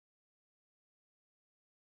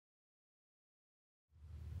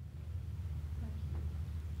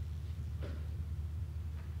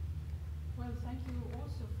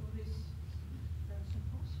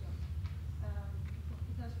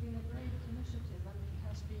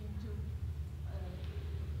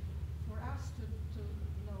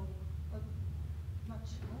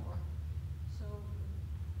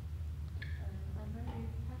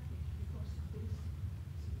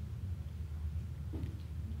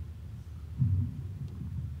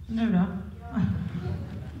No, no.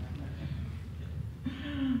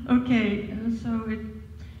 Okay, so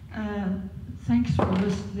thanks for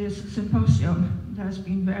this symposium. It has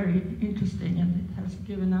been very interesting, and it has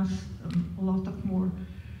given us a lot of more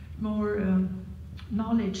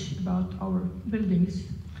knowledge about our buildings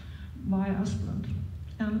by Asplund.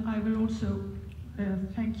 And I will also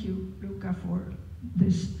thank you, Luca, for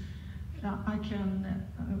this. I can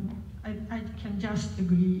just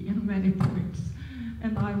agree in many points.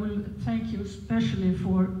 And I will thank you especially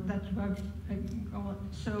for that you have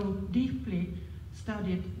so deeply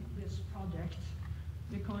studied this project,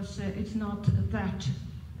 because it's not that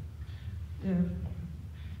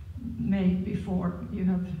made before. You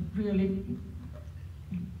have really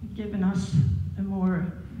given us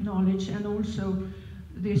more knowledge, and also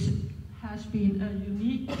this has been a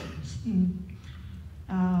unique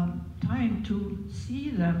time to see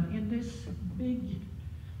them in this big,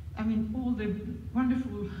 I mean, all the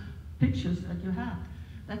wonderful pictures that you have,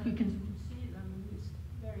 that we can see them in this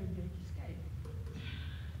very big scale.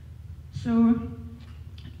 So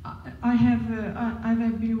I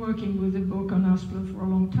have been working with the book on Asplund for a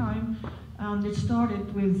long time, and it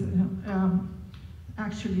started with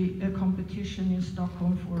actually a competition in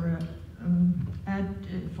Stockholm for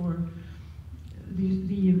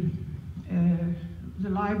the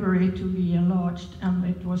library to be enlarged, and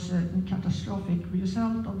it was a catastrophic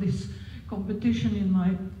result of this competition in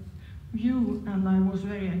my view, and I was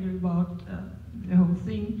very angry about the whole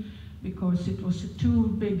thing, because it was a too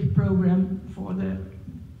big program for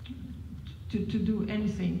to do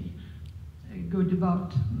anything good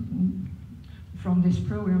about from this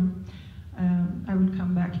program. I will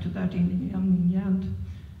come back to that in the end.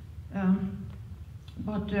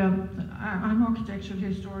 But I'm an architectural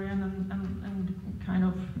historian and kind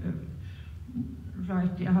of I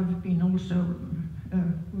have been also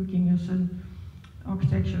working as an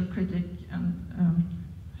architectural critic, and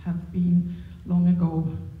have been long ago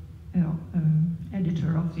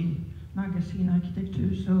editor of the magazine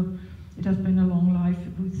Architecture. So it has been a long life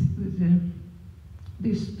with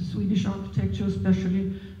this Swedish architecture,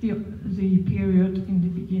 especially the period in the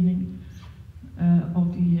beginning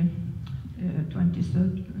of the 20th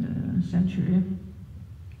century.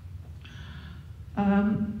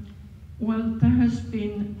 Well, there has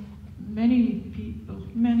been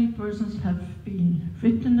many persons have been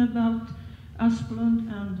written about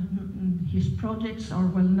Asplund, and his projects are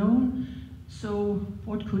well known. So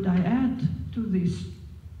what could I add to this?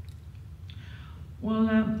 Well,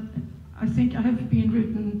 I think I have been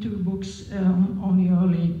written 2 books on the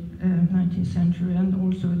early 19th century, and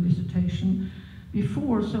also a dissertation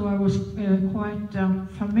before, so I was quite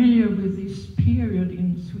familiar with this period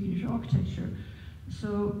in Swedish architecture.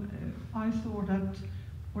 So I thought that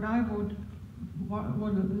what I would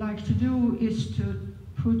like to do is to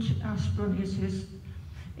put Asplund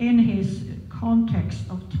in his context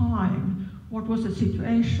of time. What was the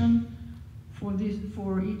situation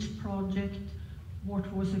for each project?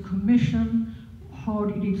 What was the commission? How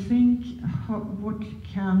did he think? What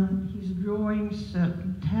can his drawings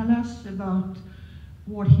tell us about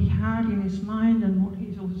what he had in his mind and what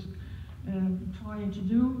he was trying to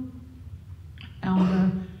do?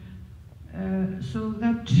 And so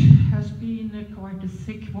that has been quite a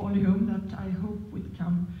thick volume that I hope would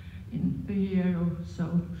come in a year or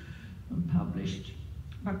so published.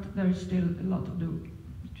 But there is still a lot to do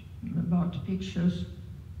about pictures.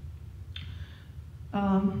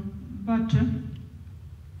 I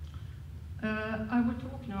will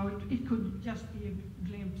talk now. It could just be a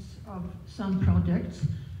glimpse of some projects.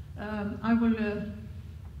 I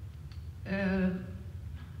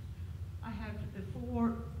have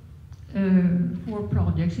 4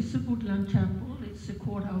 projects. It's a woodland chapel, it's a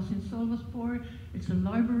courthouse in Sölvesborg, it's a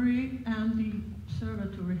library and the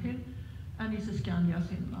observatory hill, and it's a Skandia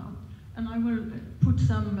Theatre. And I will put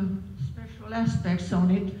some special aspects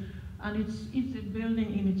on it, and it's a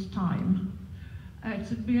building in its time.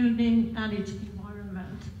 It's a building and its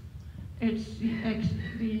environment. It's the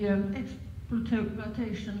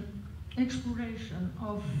exploration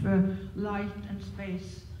of light and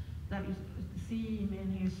space that is the theme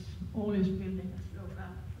in all his buildings, as Laura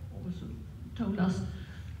also told us.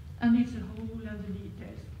 And it's a whole and the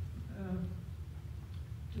details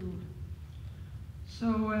too. So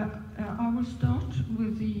I will start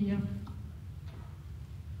with the.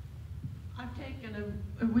 I've taken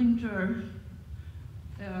a winter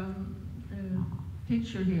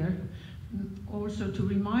picture here, also to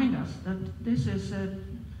remind us that this is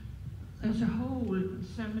as a whole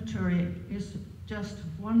cemetery is just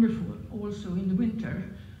wonderful also in the winter,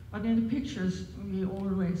 but in the pictures we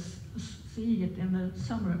always see it in the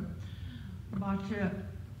summer. But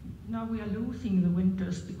now we are losing the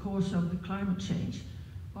winters because of the climate change,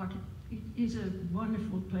 but it is a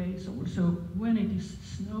wonderful place also when it is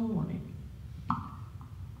snow on it.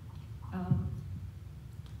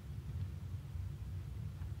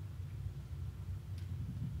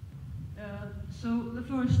 So the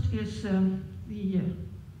first is the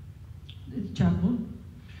chapel,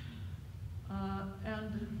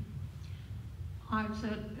 and I've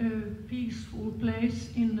said a peaceful place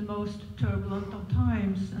in the most turbulent of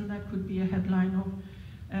times, and that could be a headline of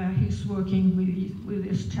his working with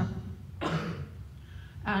this chapel.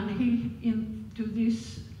 And he, into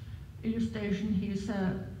this illustration, he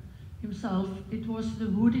said himself, it was the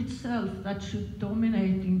wood itself that should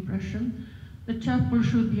dominate the impression. The chapel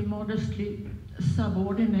should be modestly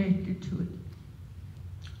subordinated to it.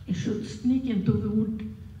 It should sneak into the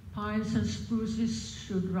wood. Pines and spruces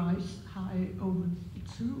should rise high over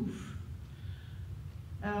its roof.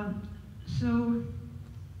 Asplund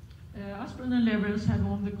and Leverance had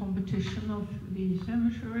won the competition of the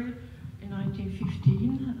cemetery in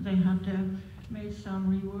 1915. They had made some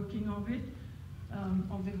reworking of it,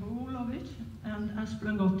 of the whole of it, and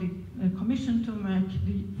Asplund got the commission to make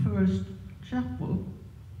the first chapel.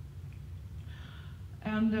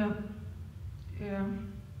 And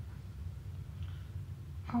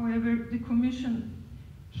however, the commission,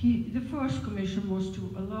 the first commission was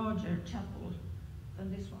to a larger chapel than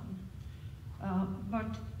this one.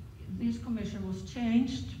 But this commission was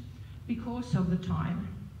changed because of the time.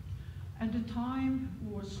 And the time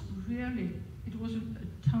was really, it was a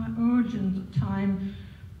urgent time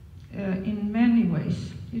in many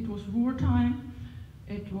ways. It was wartime,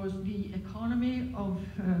 it was the economy of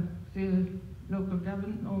the local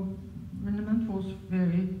government was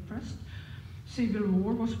very pressed. Civil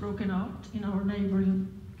war was broken out in our neighboring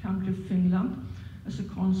country, Finland, as a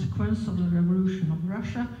consequence of the revolution of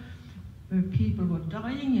Russia. People were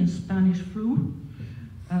dying in Spanish flu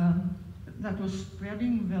that was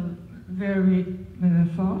spreading very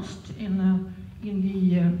fast in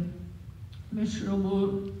the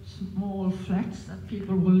miserable small flats that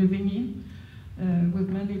people were living in with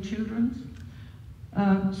many children.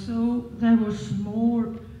 So there was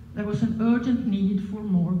an urgent need for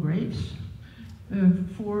more graves,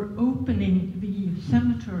 for opening the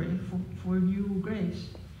cemetery for new graves.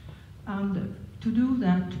 And to do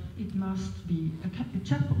that, it must be a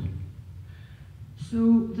chapel.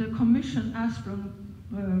 So the commission Asplund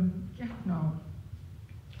get now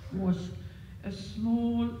was a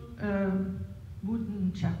small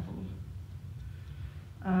wooden chapel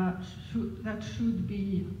that should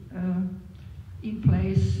be in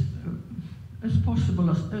place as possible,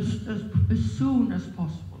 as soon as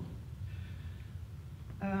possible.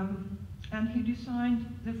 And he designed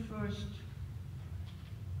the first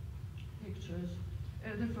pictures,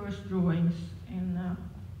 the first drawings in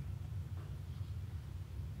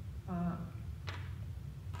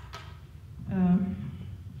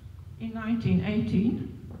 1918,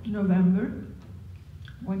 November,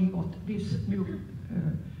 when he got this new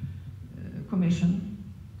commission.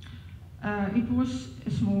 It was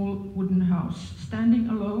a small wooden house, standing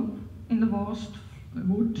alone in the vast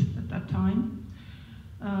wood at that time.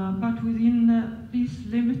 But within these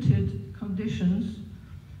limited conditions,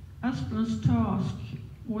 Asplund's task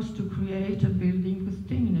was to create a building with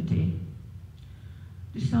dignity,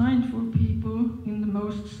 designed for people in the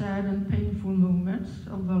most sad and painful moments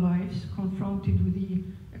of their lives, confronted with the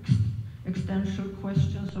existential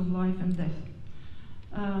questions of life and death.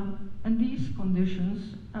 And these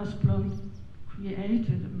conditions, Asplund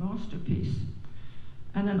created a masterpiece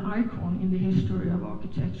and an icon in the history of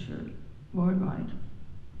architecture worldwide.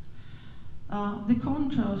 The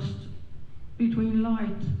contrast between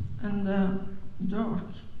light and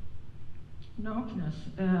darkness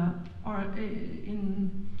are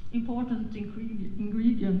important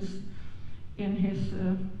ingredients in his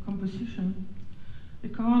composition. The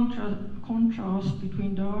contrast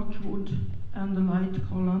between dark wood and the light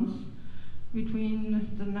columns, between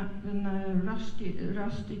the rustic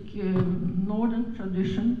northern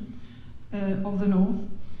tradition of the north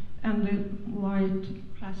and the light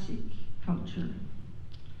classic culture,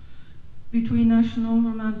 between national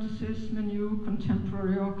romanticism and new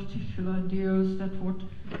contemporary architectural ideals that what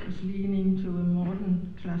was leaning to a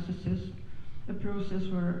modern classicism, a process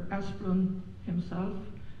where Asplund himself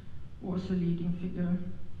was a leading figure.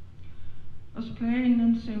 As plain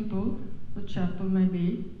and simple the chapel may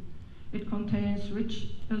be, it contains rich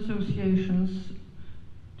associations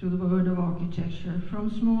to the world of architecture, from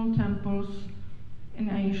small temples in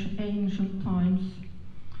ancient times,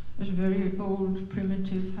 as very old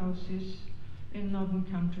primitive houses in northern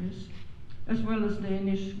countries, as well as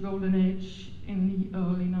Danish Golden Age in the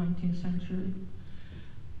early 19th century.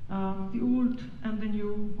 The old and the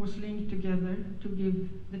new was linked together to give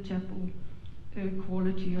the chapel a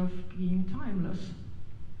quality of being timeless.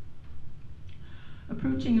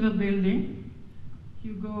 Approaching the building,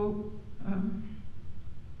 you go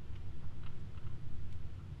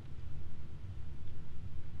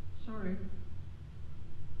sorry.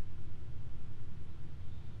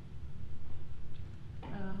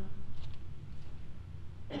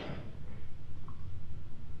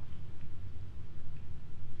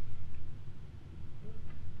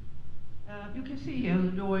 You can see here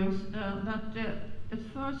the drawings that at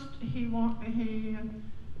first he was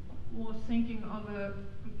thinking of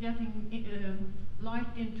getting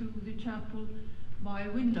light into the chapel by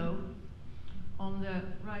a window on the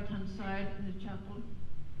right-hand side in the chapel.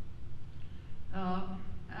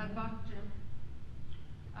 But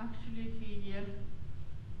actually he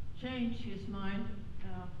changed his mind.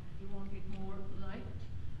 He wanted more light,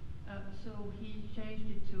 so he changed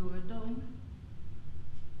it to a dome.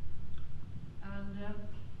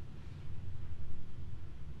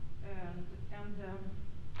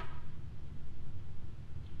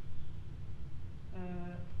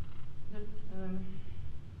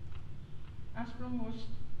 Asplund was,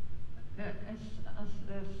 as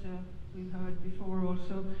we heard before,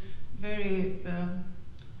 also very.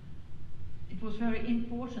 It was very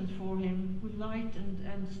important for him with light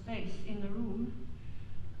and space in the room,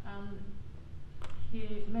 and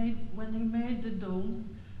when he made the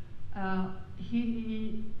dome.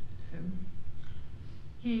 He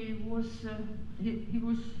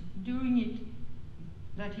was doing it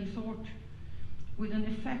that he thought with an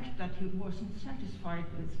effect that he wasn't satisfied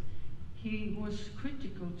with. He was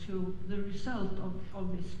critical to the result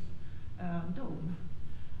of this dome,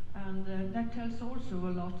 and that tells also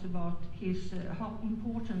a lot about his how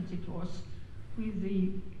important it was with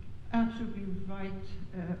the absolutely right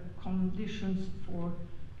conditions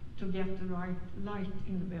to get the right light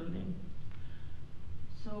in the building.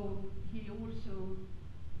 So he also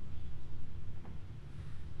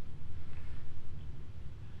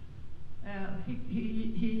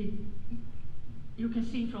you can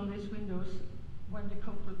see from these windows when the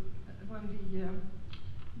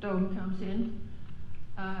dome comes in,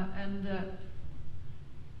 and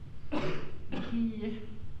he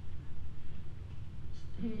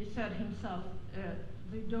said himself,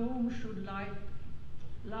 the dome should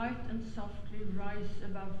light and softly rise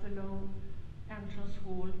above the low entrance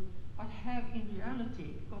hall, but have in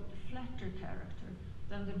reality got a flatter character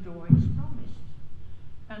than the drawings promised,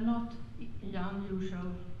 and not the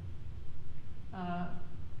unusual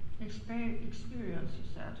experience, he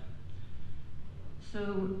said.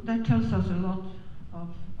 So that tells us a lot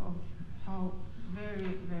of how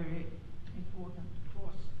very, very important it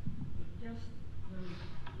was, just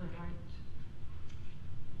the right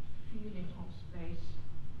feeling of space.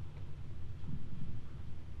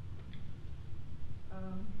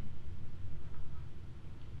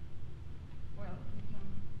 Well,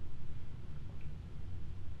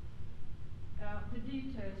 the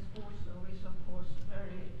details also is of course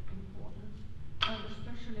very important, and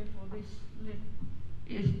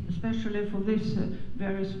especially for this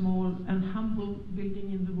very small and humble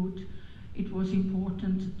building in the wood, it was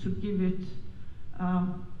important to give it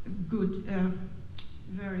good,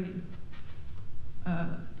 very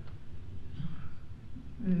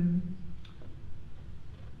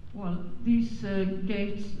well, these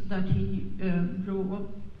gates that he drew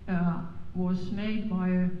was made by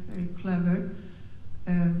a very clever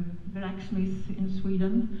blacksmith in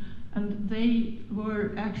Sweden, and they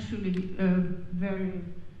were actually very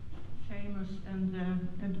famous and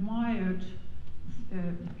admired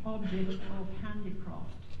object of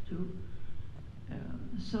handicraft too.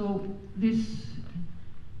 So this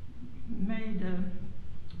made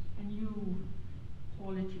a new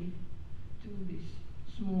quality to this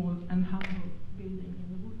small and humble building in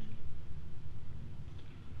the wood.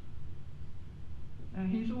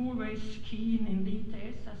 He's always keen in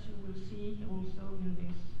details, as you will see also in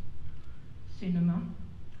this cinema.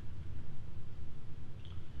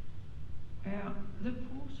 The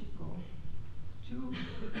portico to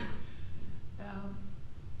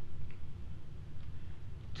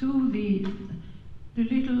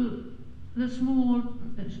the small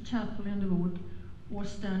chapel in the wood was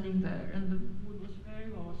standing there, and the wood was very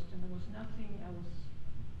vast, and there was nothing else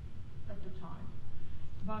at the time.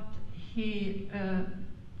 But he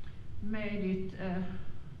made it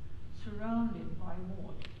surrounded by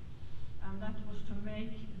wall, and that was to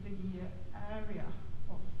make the area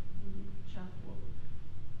of the chapel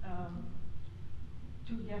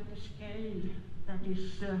to get the scale that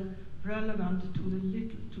is relevant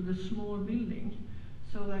to the small building,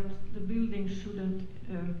 so that the building shouldn't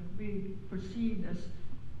be perceived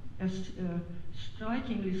as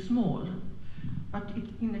strikingly small, but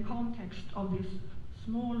in the context of this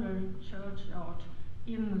smaller churchyard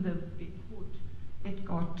in the big wood, it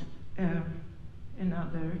got the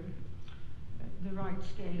right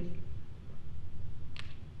scale.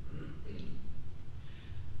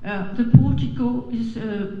 The portico is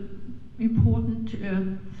an important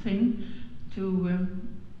thing to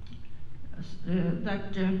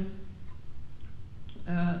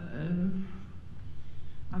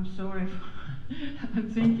I'm sorry, I'm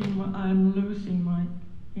thinking I'm losing my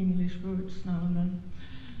English words now and then.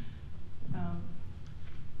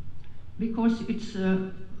 Because it's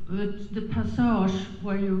the passage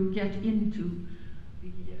where you get into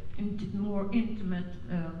the more intimate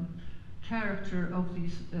character of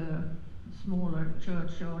this smaller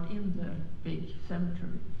churchyard in the big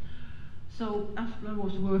cemetery. So Asplund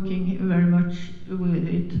was working very much with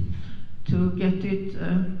it to get it,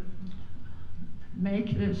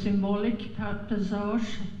 make the symbolic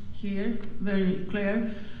passage here very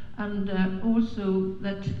clear, and also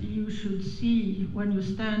that you should see, when you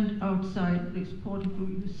stand outside this portico,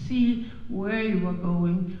 you see where you are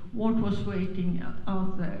going, what was waiting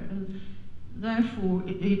out there. And therefore,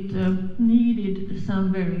 it needed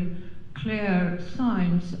some very clear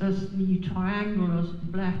signs, as the triangular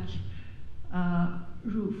black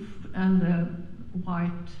roof and the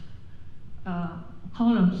white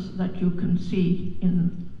columns that you can see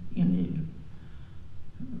in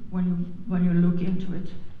when you look into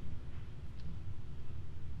it.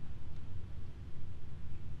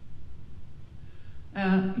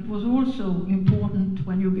 It was also important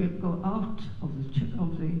when you go out of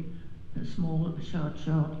the small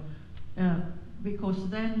churchyard, because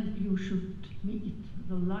then you should meet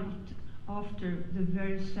the light after the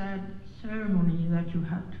very sad ceremony that you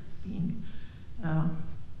had been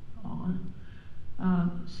on.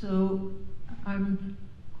 So I'm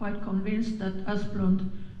quite convinced that Asplund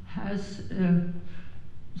has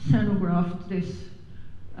scenographed this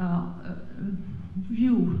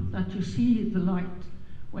view that you see the light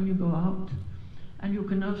when you go out, and you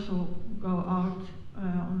can also go out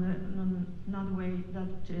on another way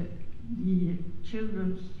that the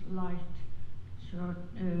children's light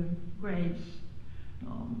graves,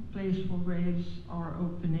 place for graves are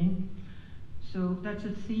opening. So that's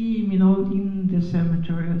a theme, in the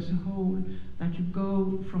cemetery as a whole, that you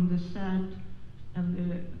go from the sad and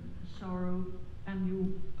the sorrow, and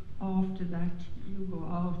you, after that, you go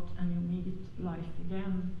out and you meet life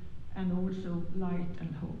again, and also light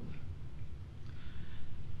and hope.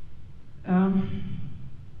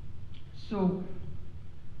 So,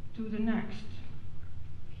 to the next.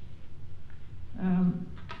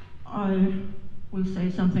 I will say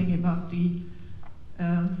something about the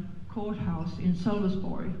courthouse in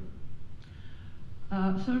Sölvesborg.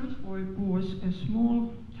 Sölvesborg was a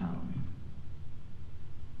small town.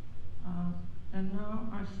 And now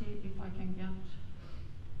I see if I can get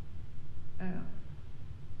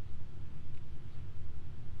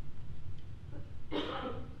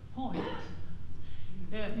point.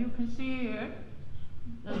 You can see here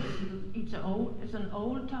that it's an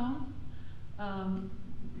old town,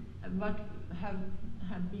 but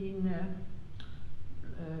have been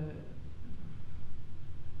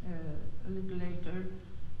a little later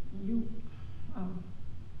new.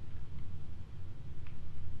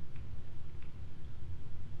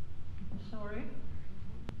 Sorry.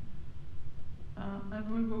 I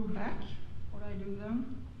will go back. What I do then?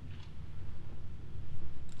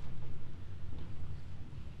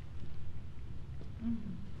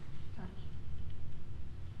 Tack.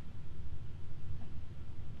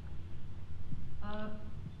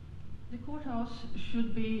 The courthouse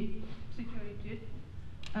should be situated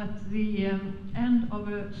at the end of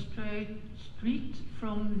a straight street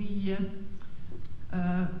from the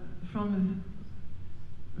from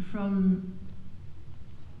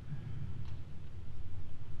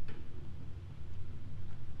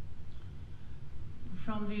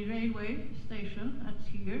the railway station. That's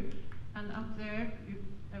here, and up there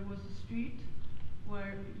was a street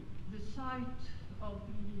where the site of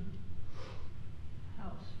the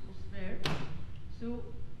house was there. So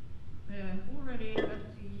already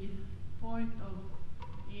at the point of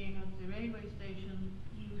being at the railway station,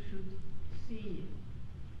 you should see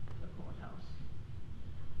the courthouse.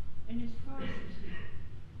 And it's first,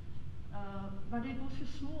 but it was a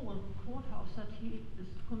small courthouse that his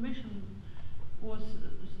commission was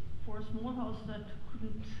for a small house that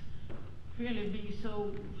couldn't really be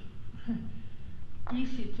so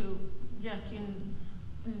easy to get in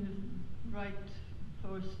the right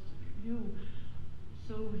first view.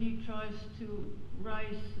 So he tries to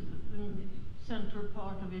raise the central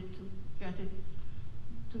part of it to get it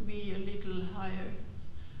to be a little higher.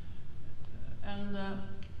 And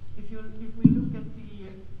if we look at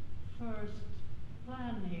the first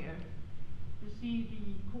plan here, you see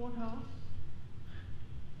the courthouse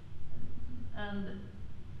and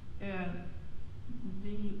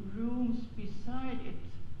the rooms beside it,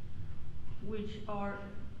 which are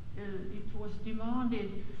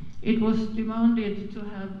it was demanded to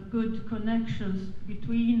have good connections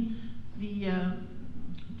between the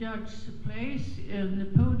judge's place and the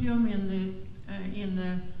podium in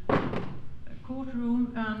the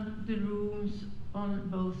courtroom and the rooms on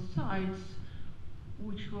both sides,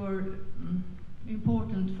 which were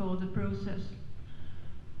important for the process.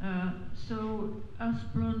 So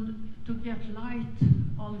Asplund, to get light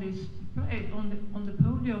on this on the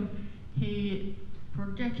podium, he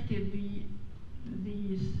projected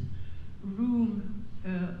these room a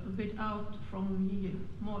bit out from the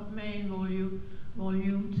main volume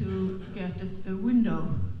to get a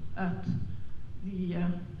window at the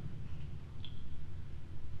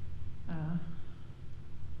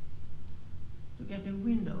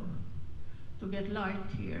to get light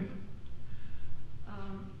here.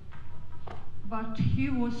 But he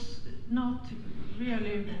was not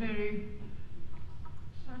really very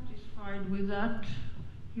satisfied with that.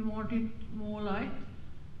 He wanted more light,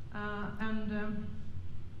 and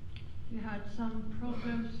he had some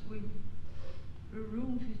problems with the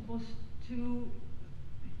rooms. It was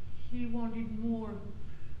he wanted more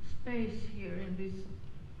space here in this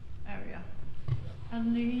area.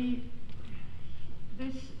 And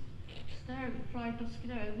this flight of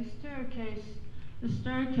stairs, the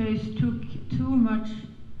staircase took too much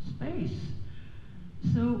space.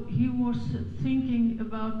 So he was thinking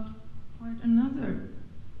about quite another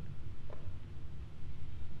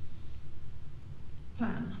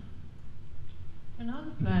plan.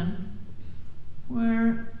 Another plan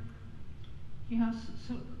where he has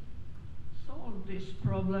solved these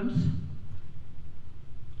problems.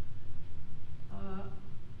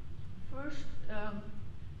 First,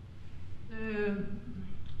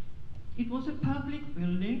 it was a public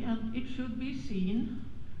building and it should be seen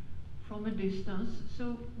from a distance.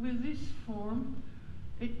 So with this form,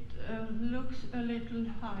 it looks a little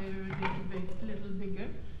higher, a little bigger,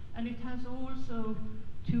 and it has also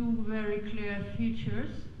two very clear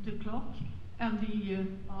features: the clock and the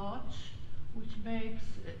arch, which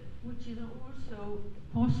is also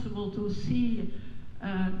possible to see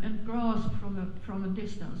and grasp from a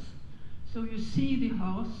distance. So you see the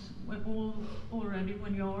house already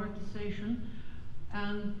when you are at the station,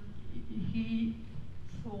 and he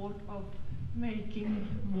thought of making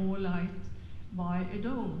more light by a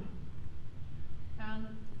dome. And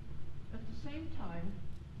at the same time,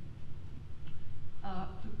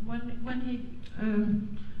 when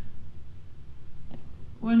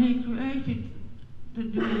he created the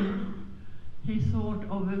dome, he thought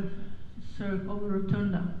of a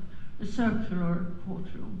rotunda, a circular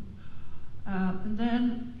courtroom. And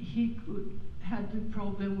then he had the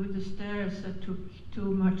problem with the stairs that took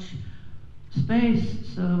too much space,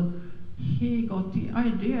 so he got the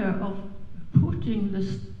idea of putting the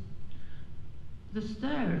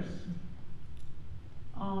stairs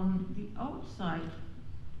on the outside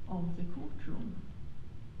of the courtroom.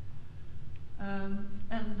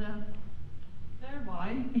 And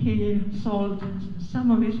thereby he solved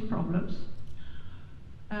some of his problems.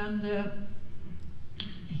 And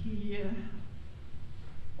he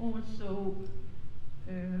also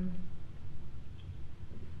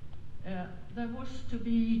there was to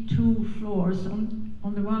be two floors. On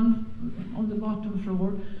the bottom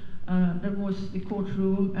floor there was the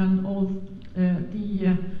courtroom and all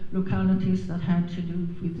the localities that had to do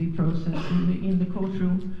with the process in the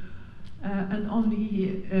courtroom. And on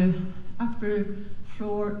the upper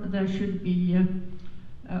floor there should be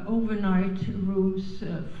overnight rooms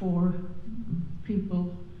for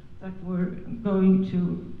people that were going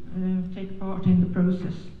to take part in the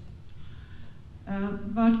process.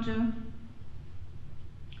 But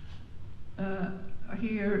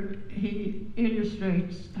here he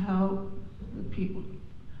illustrates how the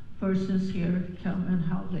persons here come and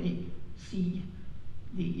how they see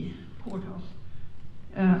the courthouse.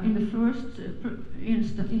 In the first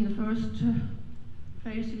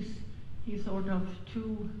phases, he thought of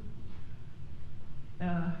two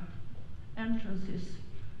entrances,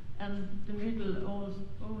 and the middle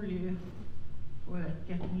only for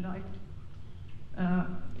getting light.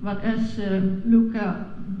 But as Luca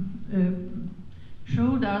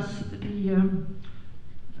showed us,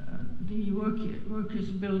 the workers'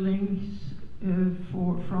 buildings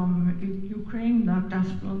from Ukraine that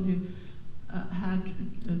Asplund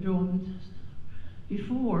had drawn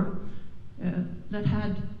before, that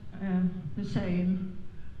had the same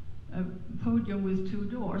podium with two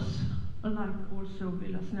doors, like also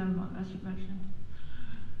Villa Snellman, as you mentioned.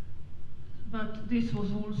 But this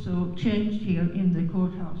was also changed here in the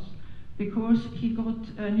courthouse because he got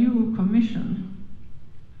a new commission,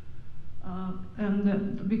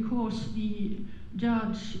 and because the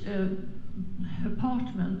judge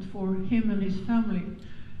apartment for him and his family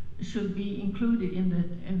should be included in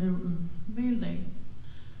the building.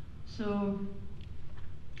 So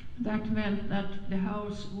that meant that the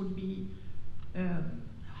house would be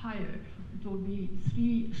higher. It would be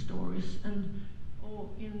 3 stories, and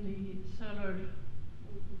in the cellar,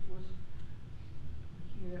 which was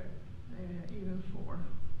here, even 4.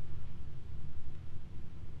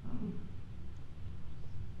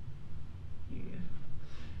 Here,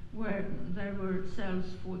 where there were cells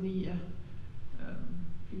for the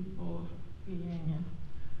people being,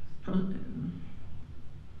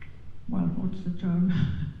 well, what's the term?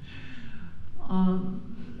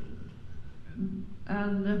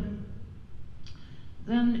 And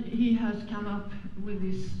then he has come up with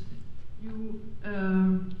these new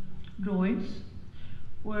drawings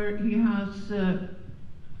where he has just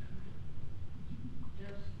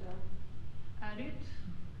added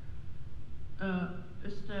a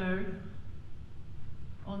stair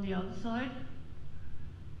on the other side.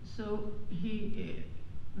 So he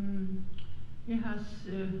has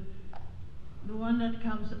the one that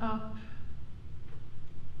comes up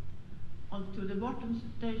onto the bottom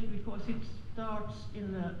stage because it starts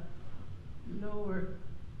in the lower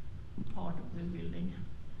part of the building,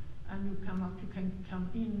 and you come up. You can come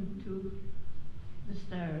into the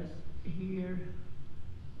stairs here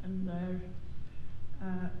and there,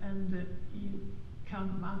 and you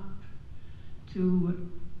come up to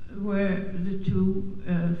where the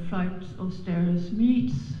 2 flights of stairs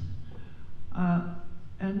meets,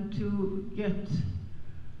 and to get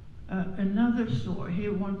another story.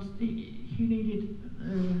 He needed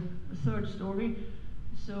a 3rd story,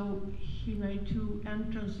 so he made 2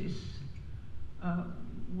 entrances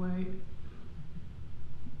where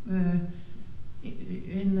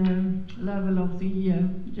in the level of the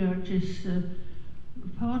judge's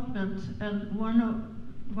apartment, and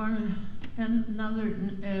another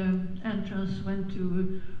entrance went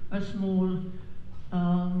to a small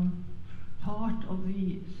part of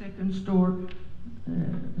the 2nd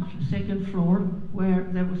floor where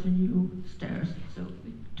there was a new stairs, so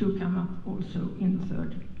the 2 come up also in the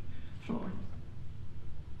 3rd floor.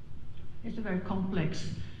 It's a very complex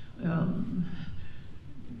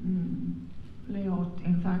layout,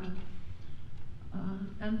 in fact.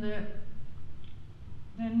 And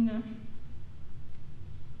then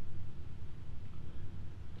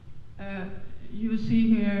you see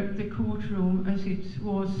here the courtroom as it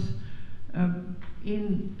was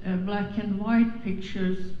in black and white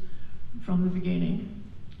pictures from the beginning.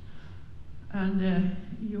 And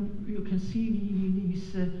you can see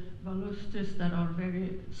these balusters that are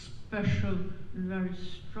very special, very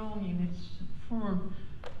strong in its form.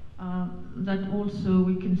 That also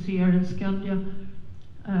we can see here in Skandia.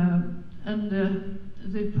 And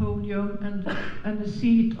the podium and the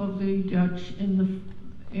seat of the judge in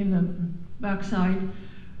the backside,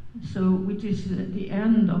 so which is the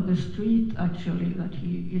end of the street actually that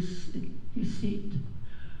he is his seat.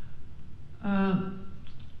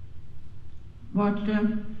 But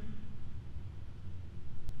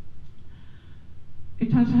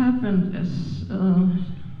it has happened a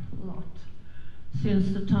lot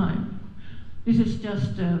since the time. This is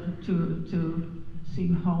just to see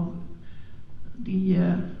how the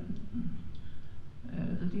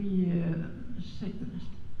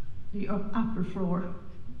upper floor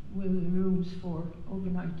with rooms for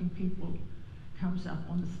overnighting people comes up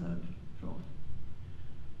on the 3rd floor.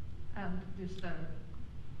 And this there.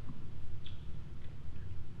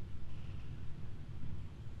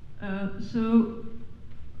 So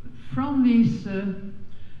from these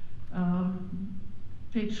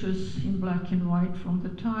pictures in black and white from the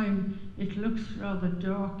time, it looks rather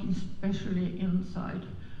dark, especially inside.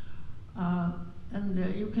 And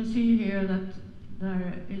you can see here that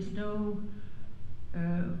there is no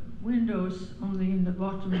windows in the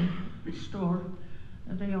bottom store.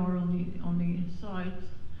 They are on the sides.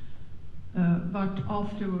 But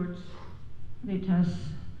afterwards, it has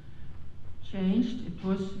changed. It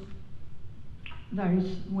was there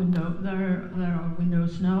are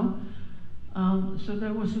windows now. So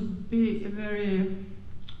there was a very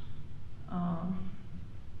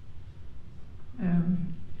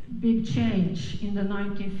big change in the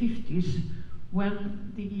 1950s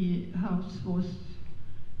when the house was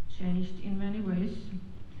changed in many ways,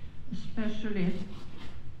 especially,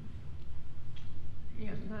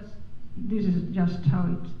 yes, this is just how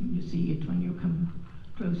you see it when you come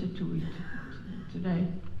closer to it today.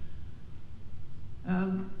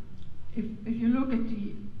 If you look at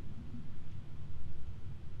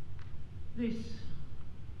this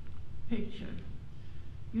picture,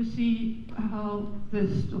 you see how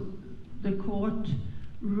the court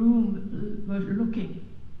room was looking,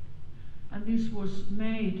 and this was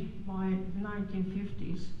made by the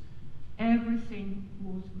 1950s. Everything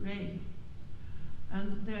was grey,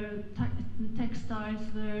 and the textiles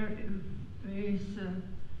there is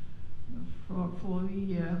for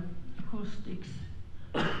the acoustics.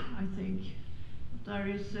 I think there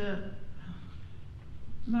is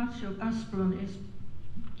much of Asplund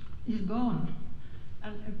is gone,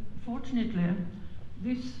 and fortunately,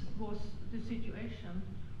 this was the situation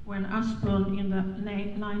when Asplund in the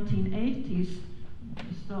 1980s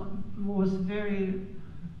was very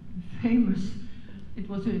famous. It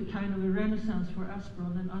was a kind of a renaissance for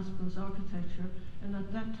Asplund and Asplund's architecture, and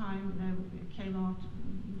at that time there came out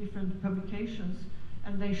different publications,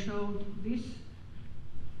 and they showed this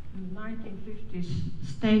 1950s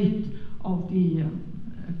state of the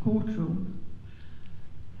courtroom.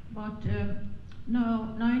 But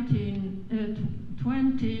now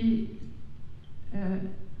 2028,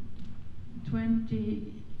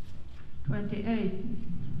 2018,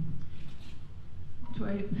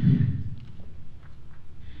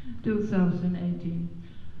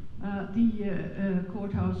 the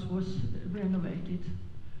courthouse was renovated,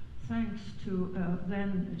 thanks to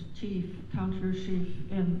then cultural chief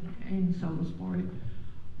in Salisbury,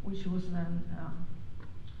 which was then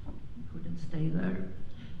couldn't stay there,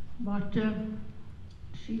 but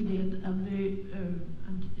she did, and the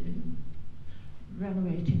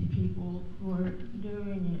renovating people were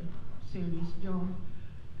doing a serious job,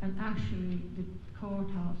 and actually the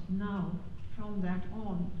courthouse now, from that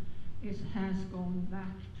on, has gone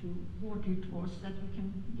back to what it was, that we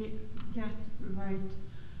can get the right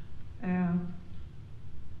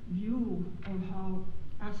view of how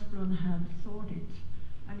Asplund had thought it,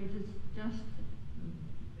 and it is just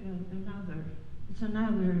it's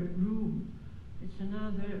another room. It's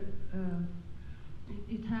another.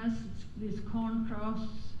 It has these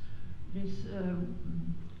contrasts, these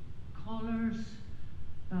colors,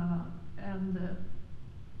 and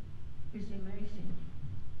it's amazing,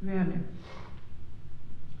 really.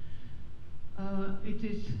 It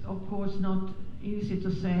is, of course, not easy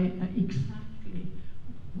to say exactly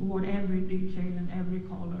what every detail and every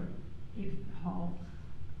color,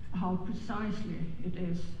 how precisely it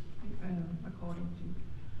is according to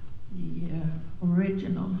the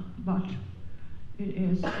original, but it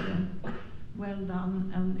is well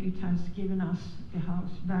done, and it has given us the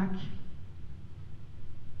house back.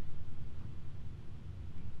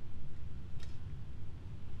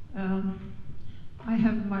 I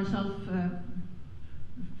have myself,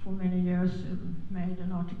 for many years, made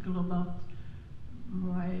an article about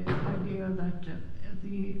my idea that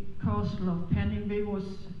the castle of Penningby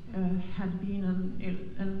had been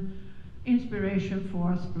an inspiration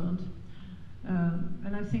for Asplund,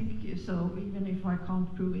 and I think so, even if I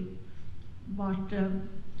can't prove it. But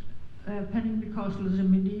Penningby Castle is a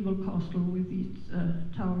medieval castle with its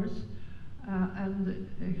towers, and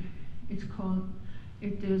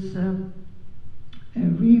it is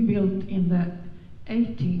rebuilt in the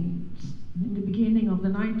beginning of the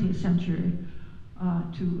 19th century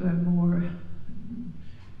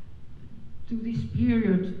to this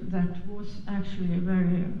period that was actually a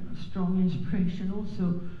very strong inspiration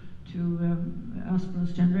also to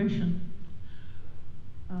Asplund's generation.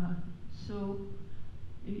 So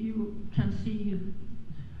you can see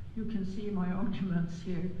my arguments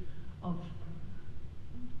here of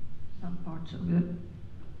some parts of it.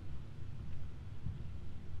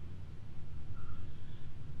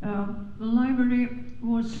 The library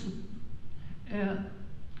was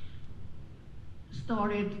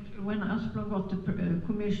started when Asplund got the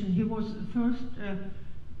commission. He was first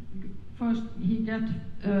he got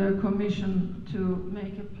commission to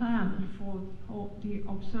make a plan for the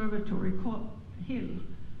observatory hill,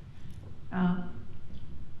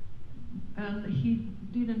 and he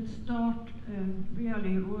didn't start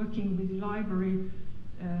really working with the library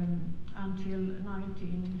until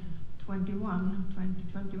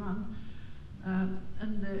 2021.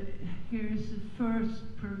 And here is the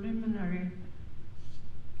first preliminary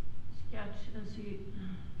sketch, as he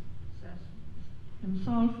says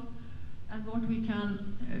himself. And what we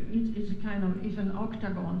can, it's an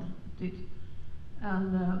octagon,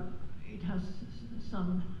 and it has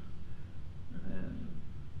some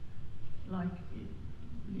like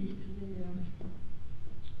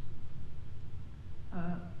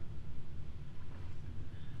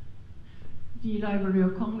the Library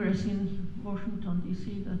of Congress in Washington,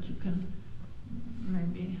 D.C. that you can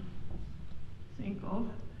maybe think of.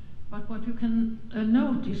 But what you can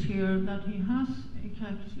notice here that he has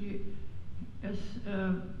actually a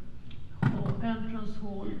entrance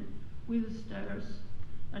hall with stairs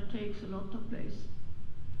that takes a lot of place.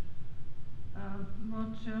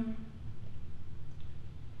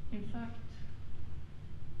 In fact,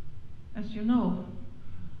 as you know,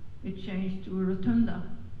 it changed to a rotunda.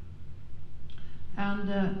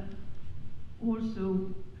 And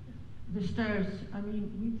also the stairs, I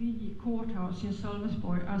mean, with the courthouse in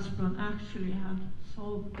Sölvesborg, Asplund actually had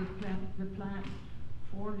solved the plan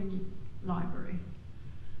for the library.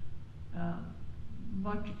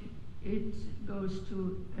 But it goes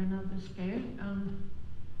to another scale, and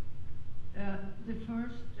the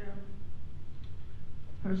first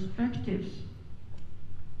perspectives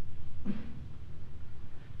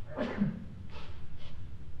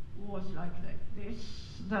was like this,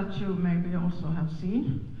 that you maybe also have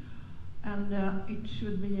seen. And it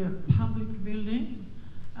should be a public building,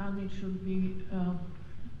 and it should be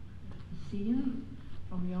seen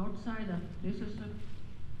from the outside that this is a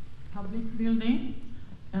public building,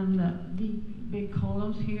 and the big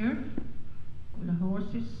columns here with the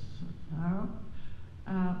horses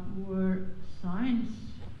were signs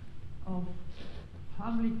of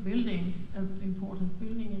public building, an important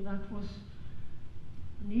building, and that was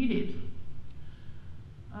needed.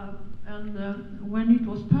 When it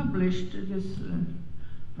was published, this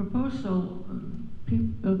proposal,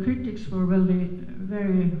 critics were really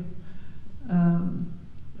very,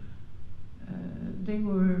 they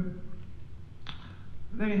were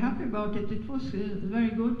very happy about it. It was very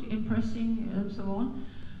good, impressing, and so on.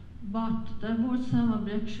 But there were some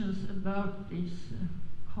objections about these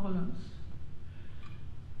columns.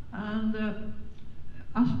 And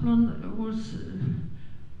Asplund was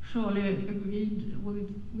surely agreed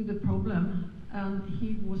with the problem, and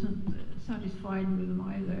he wasn't satisfied with them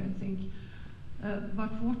either, I think.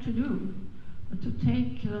 But what to do? To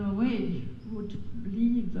take them away would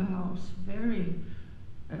leave the house very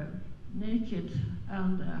naked,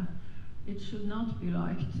 and it should not be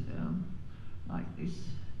like this,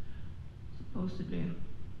 supposedly.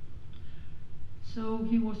 So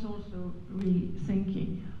he was also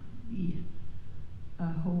rethinking the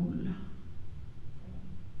whole.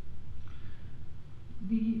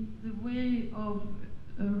 The way of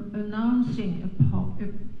announcing a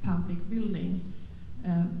public building,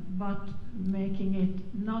 but making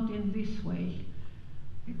it not in this way,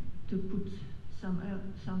 to put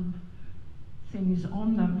some things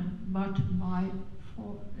on them, but by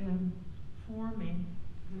forming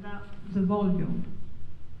the volume.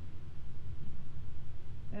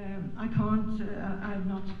 I can't, I have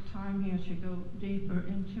not time here to go deeper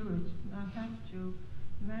into it. I have to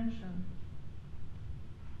mention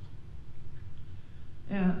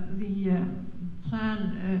the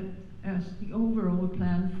plan as the overall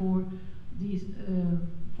plan for these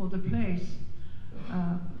for the place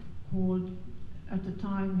called at the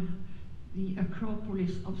time the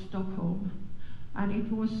Acropolis of Stockholm, and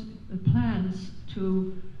it was plans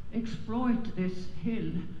to exploit this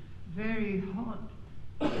hill very hard,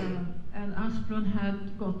 and Asplund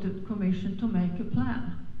had got the commission to make a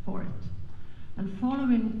plan for it, and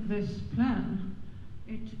following this plan,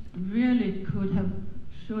 it really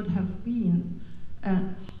should have been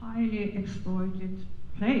a highly exploited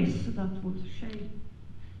place that would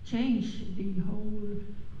change the whole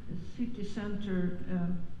city center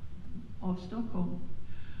of Stockholm.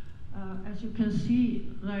 As you can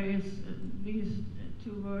see, there is these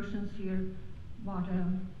two versions here, but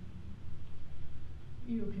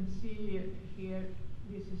you can see here,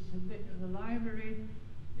 this is the library,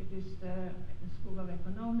 it is the School of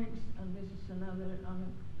Economics, and this is another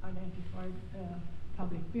unidentified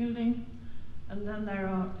public building. And then there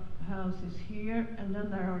are houses here, and then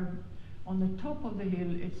there are, on the top of the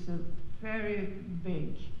hill, it's a very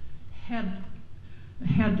big head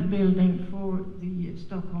building for the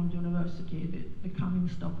Stockholm University, the coming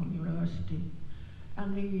Stockholm University.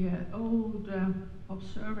 And the old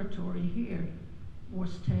observatory here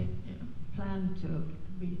was planned to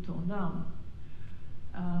be torn down.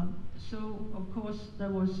 So, of course, there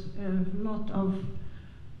was a lot of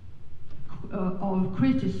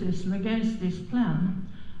criticism against this plan,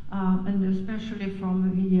 and especially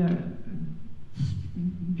from the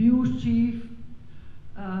bureau chief,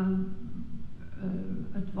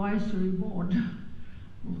 advisory board,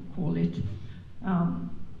 we'll call it,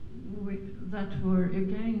 that were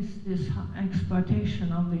against this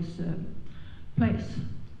exploitation of this place.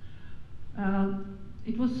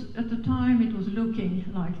 It was, at the time, it was looking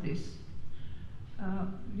like this.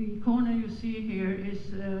 The corner you see here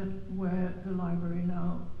is where the library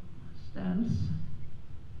now stands.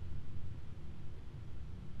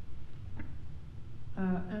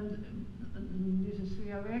 And this is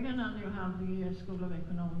Sveavägen, and you have the School of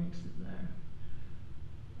Economics there.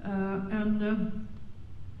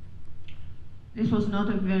 This was not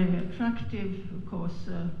a very attractive, of course,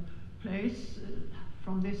 place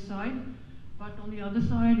from this side, but on the other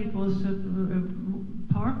side it was a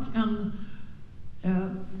park, and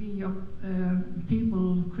the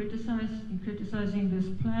people criticizing this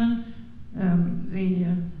plan, they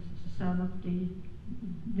said that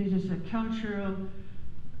this is a cultural,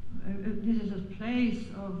 this is a place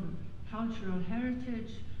of cultural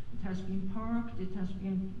heritage. It has been parked, it has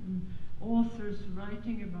been authors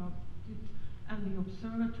writing about it, and the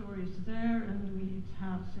observatory is there, and it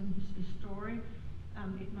has a story,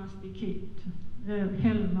 and it must be kept. The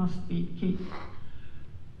hill must be kept.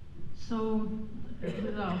 So,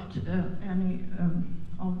 without any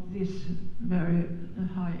of this very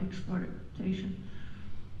high exploitation.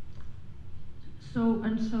 So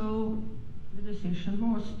the decision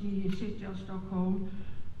was the city of Stockholm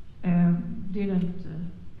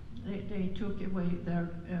they took away their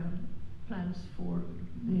plans for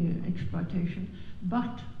the exploitation,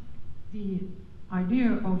 but the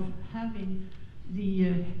idea of having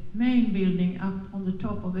the main building up on the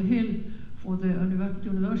top of the hill for the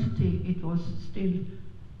university, it was still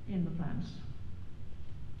in the plans.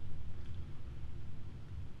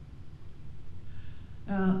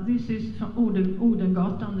 This is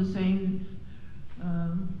Odengatan, the same,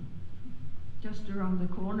 just around the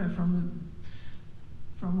corner from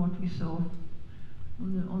what we saw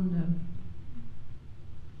on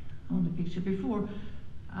the picture before.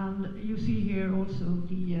 And you see here also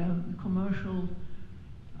the commercial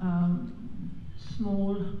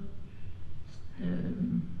small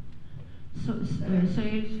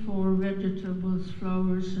sales for vegetables,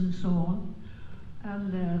 flowers, and so on.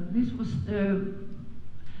 And this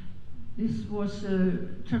was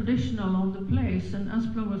traditional on the place, and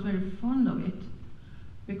Asplund was very fond of it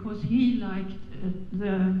because he liked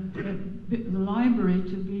the library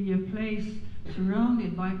to be a place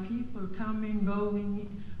surrounded by people coming, going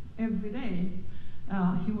every day.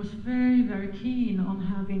 He was very, very keen on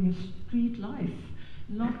having a street life,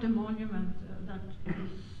 not a monument that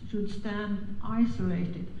should stand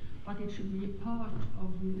isolated, but it should be a part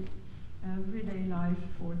of the everyday life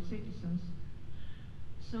for citizens.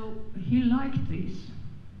 So he liked this.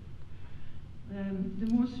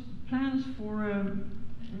 There was plans for a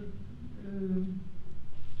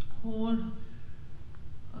whole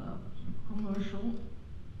commercial.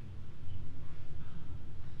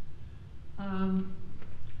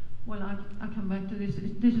 Well, I come back to this.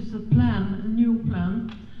 This is a plan, a new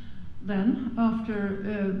plan. Then, after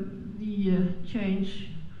the change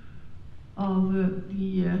of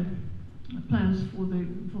the plans for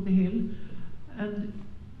the hill, and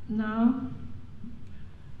now,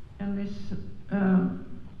 in this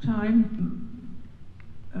time,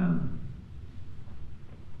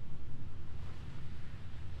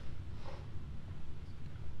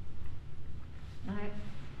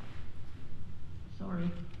 sorry.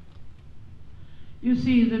 You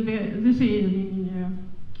see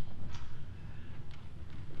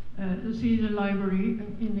you see the library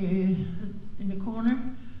in the corner,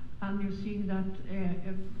 and you see that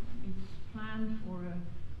it's planned for a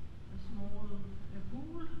small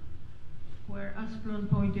pool, where Asplund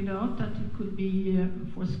pointed out that it could be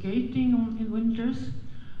for skating in winters,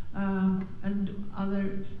 and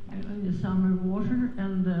other in the summer water,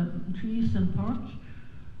 and trees and park.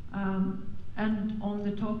 And on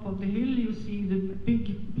the top of the hill you see the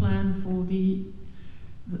big plan for the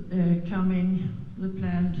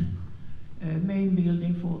planned main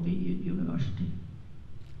building for the university,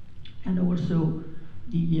 and also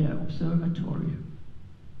the observatory.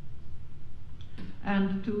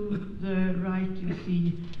 And to the right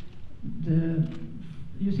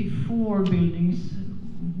you see 4 buildings,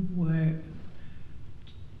 where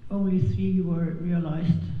only 3 were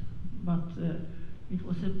realized, but it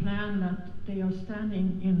was a plan that they are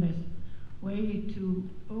standing in this way to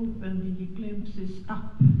open the glimpses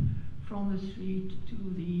up from the street to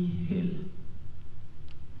the hill.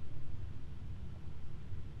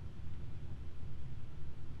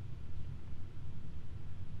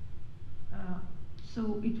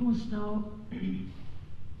 So it was now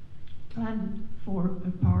planned for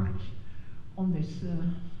a park on this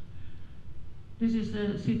this is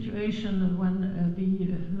the situation when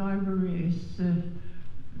the library is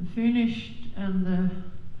finished, and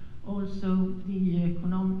also the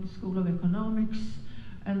School of Economics,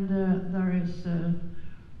 and there is an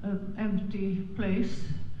empty place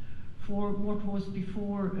for what was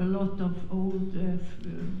before a lot of old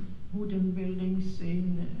wooden buildings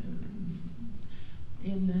in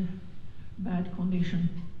bad condition.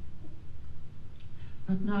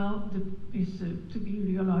 But now is to be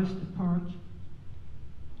realized a park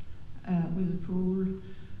with a pool,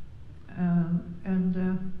 and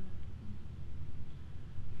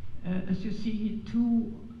as you see,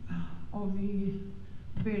 two of the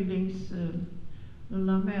buildings, the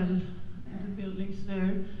Lamell buildings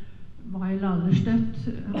there by Lallerstedt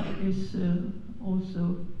is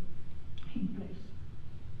also in place.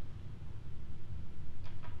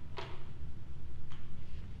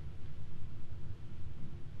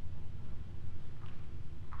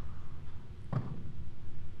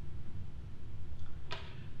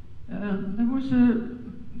 There was a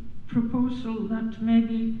proposal that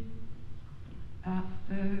maybe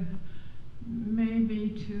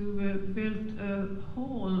to build a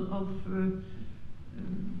hall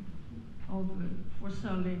for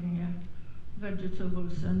selling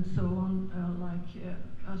vegetables and so on, like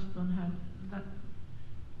Asplund had.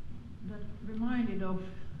 That reminded of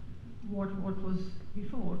what was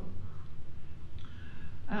before.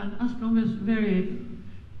 And Asplund was very.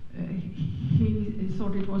 He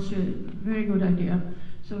thought it was a very good idea,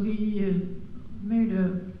 so he made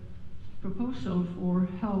a proposal for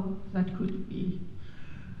how that could be.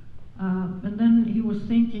 And then he was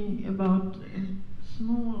thinking about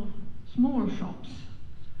small shops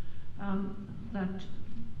that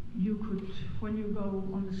you could, when you go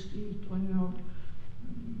on the street, when you're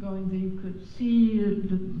going there, you could see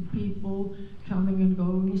the people coming and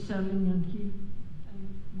going, selling and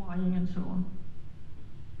buying and so on.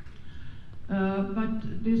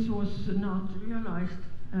 But this was not realized.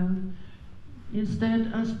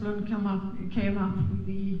 Instead, Asplund came up with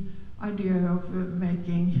the idea of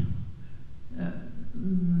making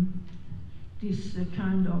this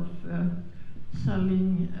kind of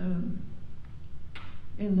selling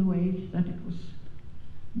in the way that it was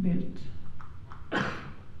built.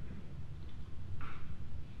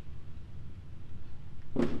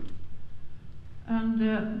 And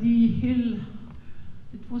the hill,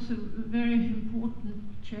 it was a very important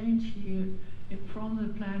change here from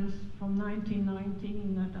the plans from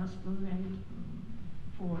 1919 that Asplund made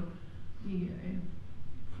for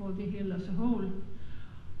the hill as a whole.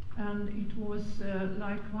 And it was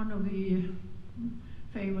like one of the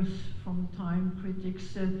famous from time critics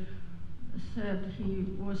said, he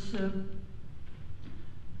was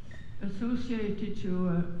associated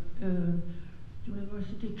to a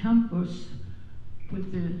university campus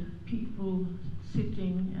with the people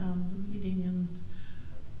sitting and reading and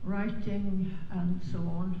writing and so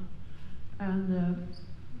on. And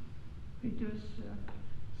it was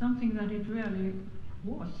something that it really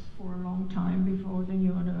was for a long time before the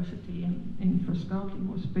new university in Filmstaden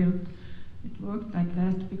was built. It worked like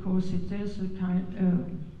that because it is a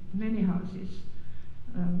kind many houses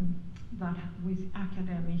that with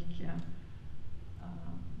academic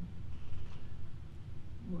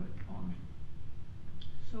work on.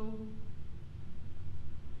 So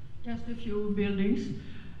just a few buildings.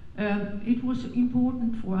 It was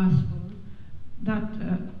important for us that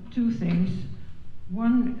two things.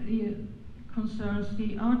 One concerns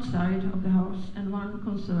the outside of the house and one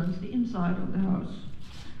concerns the inside of the house.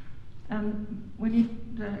 And when it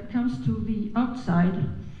comes to the outside,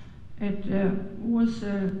 it was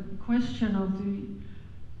a question of the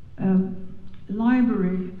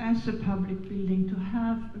library as a public building to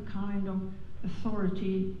have a kind of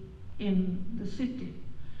authority in the city,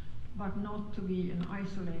 but not to be an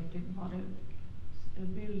isolated, but a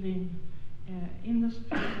building in the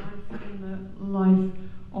street life, in the life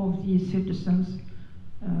of the citizens.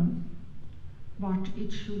 But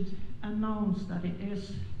it should announce that it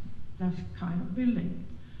is that kind of building.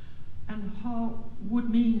 And what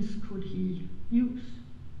means could he use?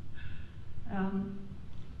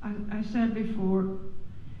 I said before,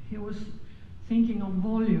 he was thinking of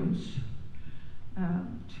volumes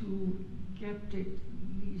to get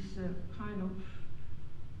these kind of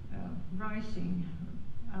rising.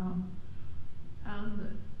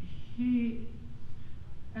 And he,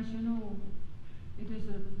 as you know, it is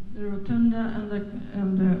the rotunda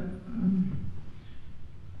and the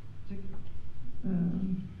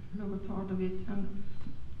lower part of it. And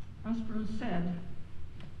Asplund said,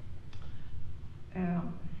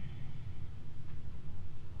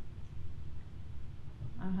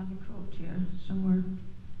 I have a quote here somewhere.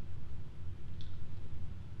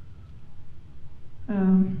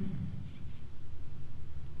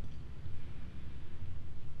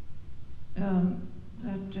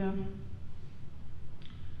 that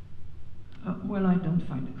well, I don't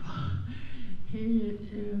find it.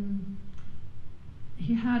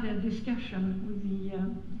 He had a discussion with the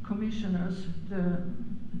commissioners, the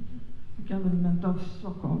government of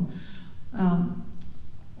Stockholm,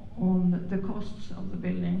 on the costs of the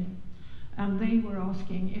building, and they were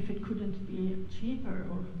asking if it couldn't be cheaper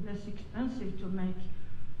or less expensive to make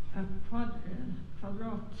a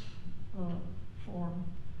quadrat form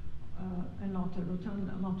and not a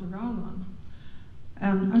rotunda, not a round one.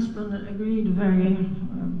 And Asplund agreed very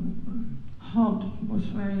hard, was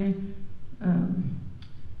very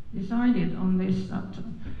decided on this,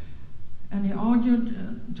 and he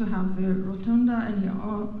argued to have the rotunda, and he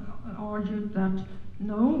argued that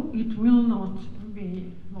no, it will not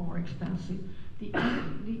be more expensive. The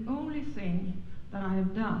only thing that I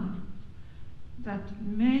have done that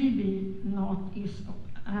maybe not is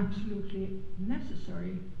absolutely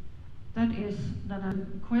necessary, that is that a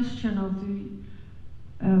question of the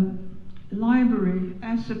library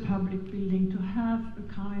as a public building to have a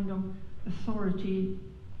kind of authority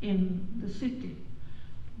in the city,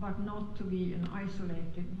 but not to be an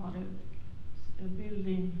isolated, but a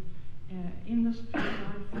building in the street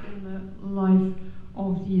life, in the life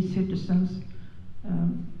of the citizens,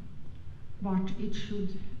 but it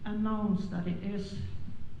should announce that it is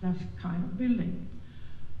that kind of building.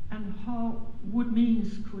 And what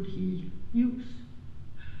means could he use?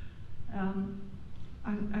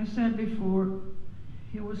 I said before,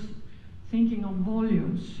 he was thinking of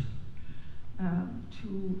volumes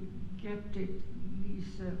to get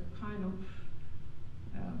these kind of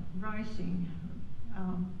rising.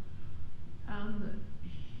 And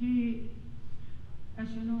he, as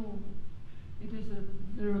you know, it is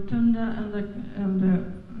the rotunda and the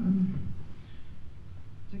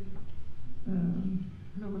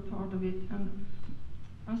lower part of it. And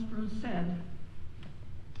Asplund said,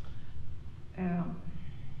 I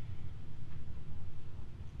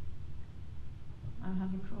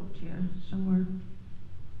have a quote here somewhere.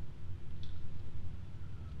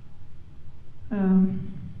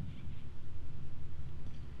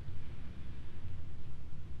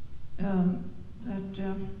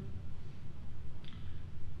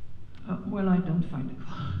 Well, I don't find it.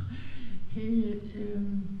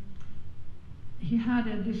 He had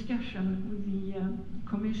a discussion with the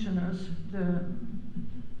commissioners, the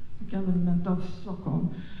government of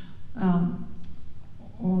Stockholm,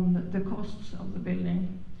 on the costs of the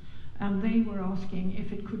building, and they were asking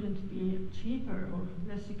if it couldn't be cheaper or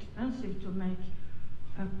less expensive to make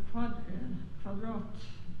a quadrat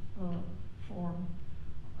form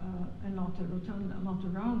and not a rotunda, not a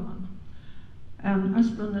round one. And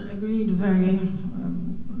Asplund agreed very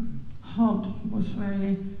hard, was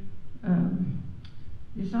very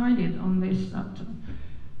decided on this,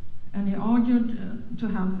 and he argued to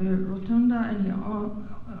have the rotunda, and he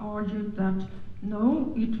argued that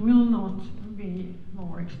no, it will not be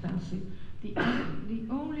more expensive. The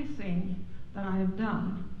only thing that I have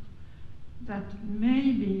done that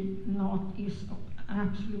maybe not is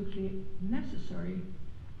absolutely necessary,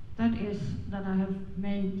 that is that I have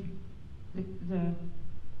made the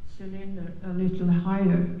cylinder a little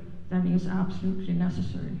higher than is absolutely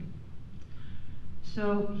necessary.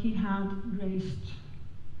 So he had raised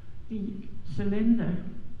the cylinder,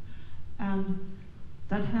 and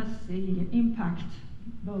that has the impact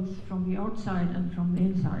both from the outside and from the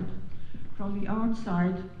inside. From the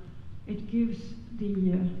outside, it gives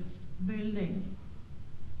the building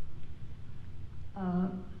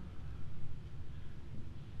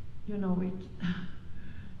you know,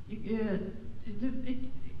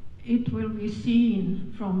 it will be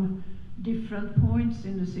seen from different points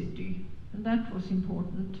in the city, and that was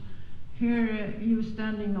important. Here you're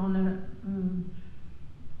standing on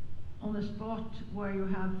a spot where you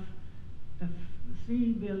have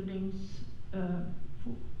three buildings,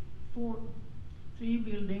 three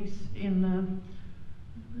buildings in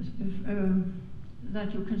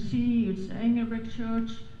that you can see. It's Engelbrekt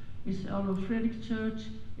Church, it's Olof Fredrik Church,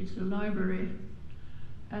 it's the library,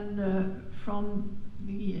 and from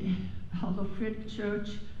the Olof Fredrik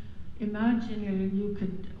Church, imagine you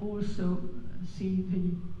could also see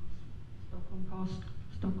the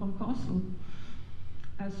Stockholm Castle,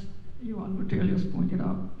 as Johan Bertelius pointed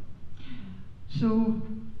out. So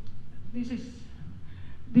this is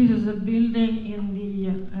a building in the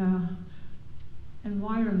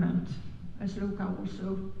environment, as Luca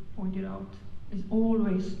also pointed out, is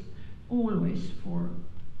always for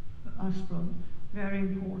Asplund very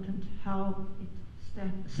important how it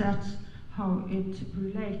sets, how it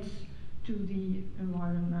relates to the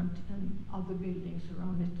environment and other buildings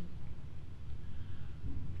around it.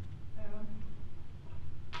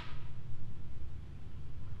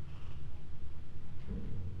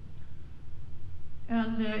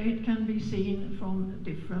 and it can be seen from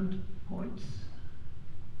different points.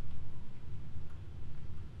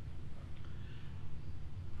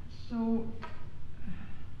 So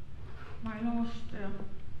my last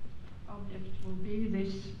object will be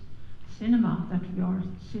this cinema that we are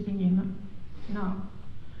sitting in now.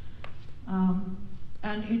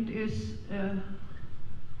 And it is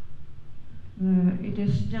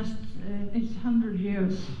just, it's 100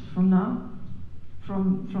 years from now,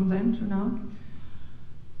 from then to now.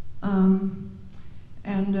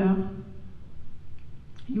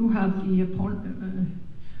 You have the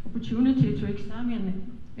opportunity to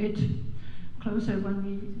examine it closer when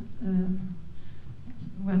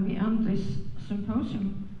we end this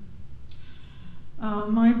symposium.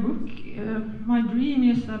 My dream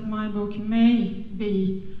is that my book may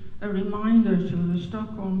be a reminder to the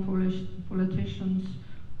Stockholm politicians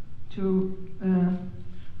to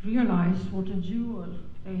realize what a jewel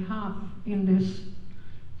they have in this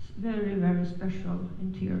very, very special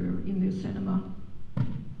interior in this cinema.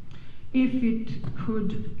 If it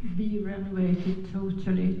could be renovated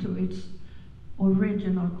totally to its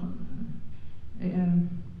original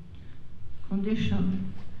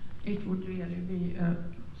condition, it would really be a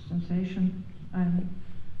sensation, I'm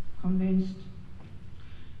convinced.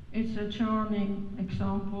 It's a charming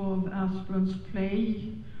example of Asplund's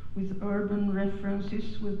play with urban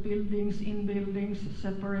references, with buildings in buildings,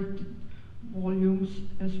 separate volumes,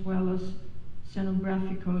 as well as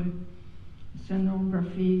scenography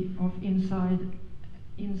of inside,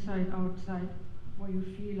 outside, where you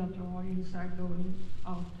feel that you are inside going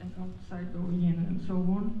out and outside going in, and so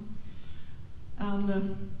on.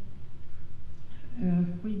 And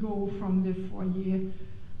we go from the foyer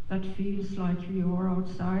that feels like we are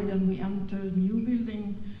outside, and we enter a new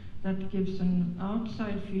building that gives an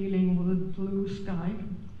outside feeling with a blue sky.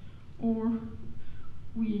 Or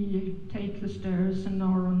we take the stairs and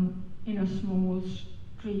are in a small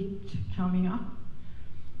street coming up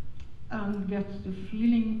and get the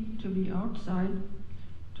feeling to be outside,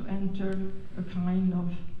 to enter a kind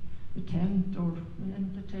of a tent or an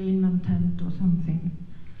entertainment tent or something.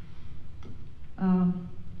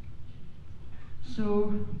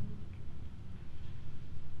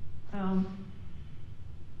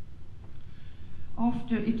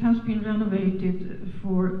 After it has been renovated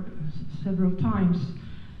for several times,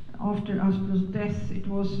 after Asplund's death, it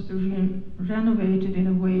was renovated in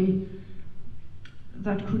a way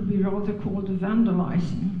that could be rather called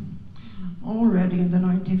vandalizing, already in the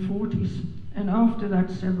 1940s, and after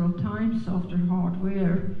that several times after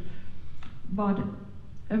hardware. But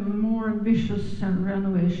a more ambitious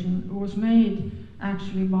renovation was made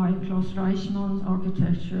actually by Claes Reichmann's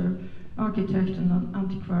architect and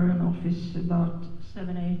antiquarian office about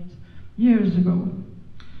 7-8 years ago.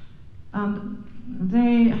 And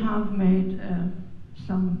they have made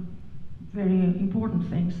some very important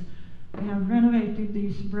things. They have renovated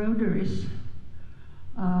these broderies,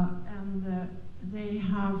 and they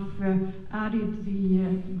have added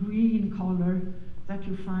the green color that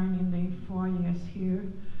you find in the foyers here.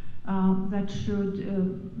 That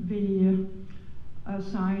should be a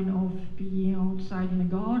sign of being outside in a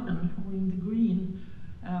garden or in the green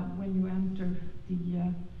when you enter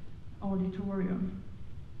the auditorium.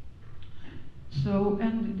 So,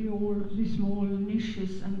 and all the small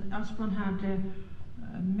niches, and Asplund had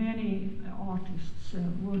many artists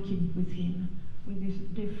working with him with these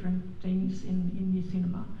different things in the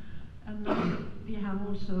cinema. And we have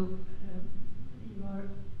also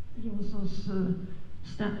Jonsson's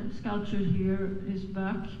sculpture here is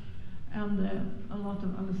back, and a lot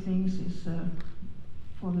of other things is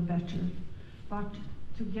for the better. But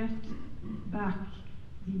to get back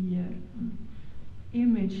the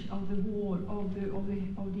image of the wall, of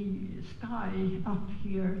the sky up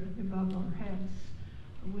here above our heads,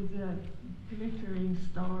 with the glittering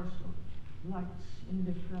stars of lights in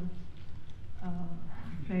different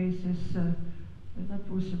places, that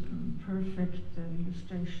was a perfect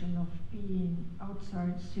illustration of being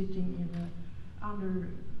outside, sitting in under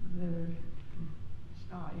the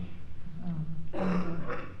sky, and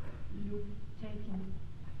you taking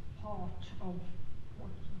part of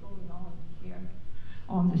what's going on here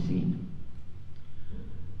on the scene.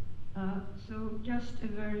 So just a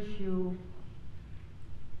very few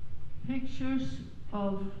pictures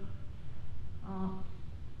of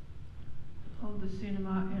the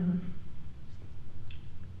cinema, and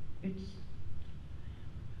it's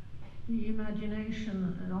the imagination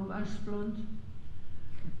of Asplund,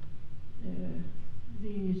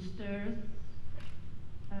 the stairs,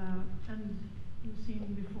 and you've seen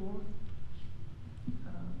before,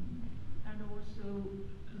 and also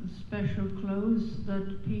special clothes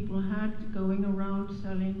that people had going around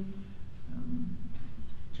selling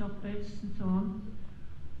chocolates and so on.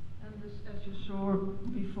 And as you saw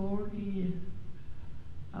before, he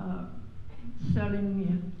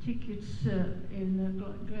selling tickets in a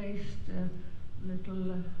glazed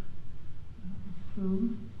little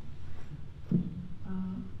room.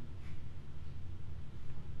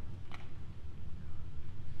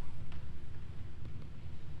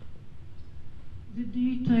 The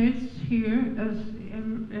details here,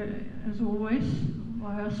 as always,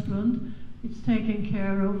 by Asplund, it's taken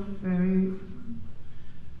care of very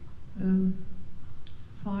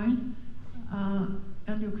fine.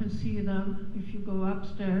 And you can see them if you go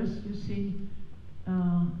upstairs. You see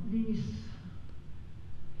these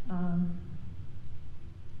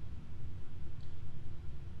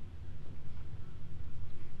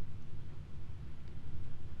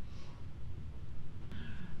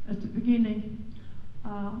at the beginning,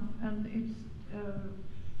 and it's a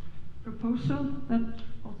proposal that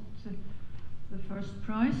got the first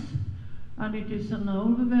prize, and it is an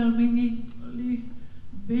overwhelmingly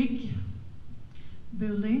big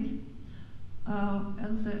building,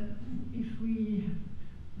 and if we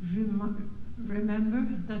remember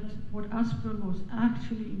that what Asplund was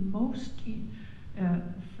actually most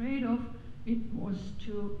afraid of, it was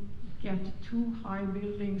to get too high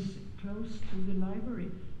buildings close to the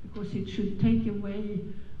library, because it should take away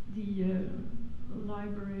the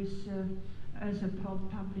libraries as a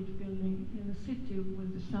public building in the city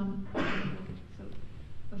with some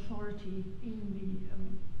authority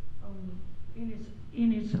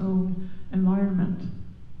in its own environment.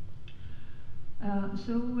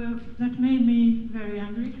 So that made me very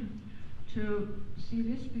angry to see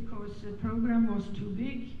this, because the program was too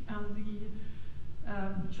big and the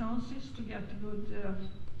chances to get a good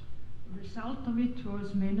result of it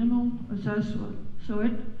was minimal, as I saw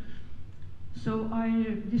it. So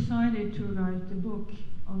I decided to write a book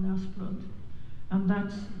on Asplund, and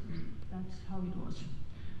that's how it was.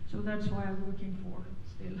 So that's why I'm working for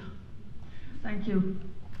still. Thank you.